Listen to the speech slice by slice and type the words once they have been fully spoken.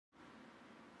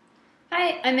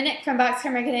Hi, I'm Monique from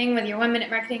Boxcar Marketing with your 1-minute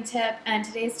marketing tip, and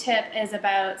today's tip is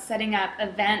about setting up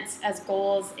events as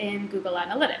goals in Google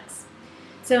Analytics.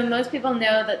 So most people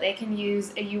know that they can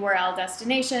use a URL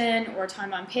destination or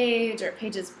time on page or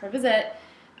pages per visit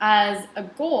as a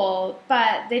goal,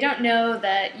 but they don't know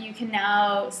that you can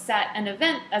now set an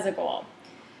event as a goal.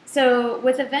 So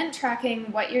with event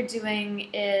tracking, what you're doing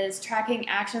is tracking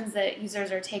actions that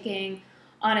users are taking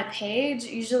on a page,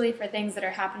 usually for things that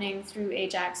are happening through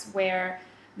Ajax where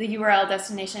the URL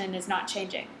destination is not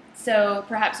changing. So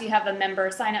perhaps you have a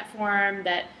member sign-up form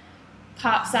that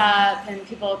pops up and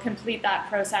people complete that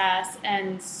process,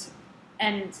 and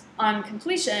on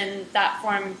completion that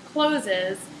form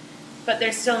closes, but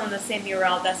they're still on the same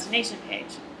URL destination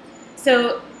page.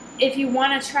 So if you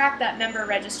want to track that member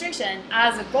registration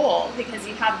as a goal because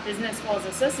you have business goals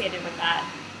associated with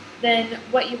that, then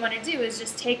what you want to do is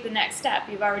just take the next step.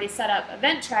 You've already set up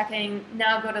event tracking.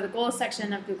 Now go to the goals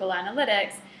section of Google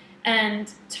Analytics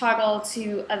and toggle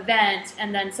to event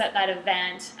and then set that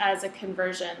event as a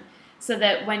conversion so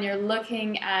that when you're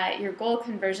looking at your goal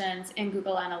conversions in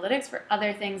Google Analytics for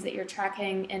other things that you're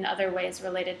tracking in other ways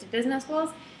related to business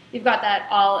goals, you've got that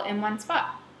all in one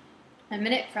spot. I'm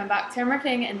Monique from Boxcar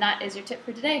Marketing, and that is your tip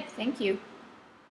for today. Thank you.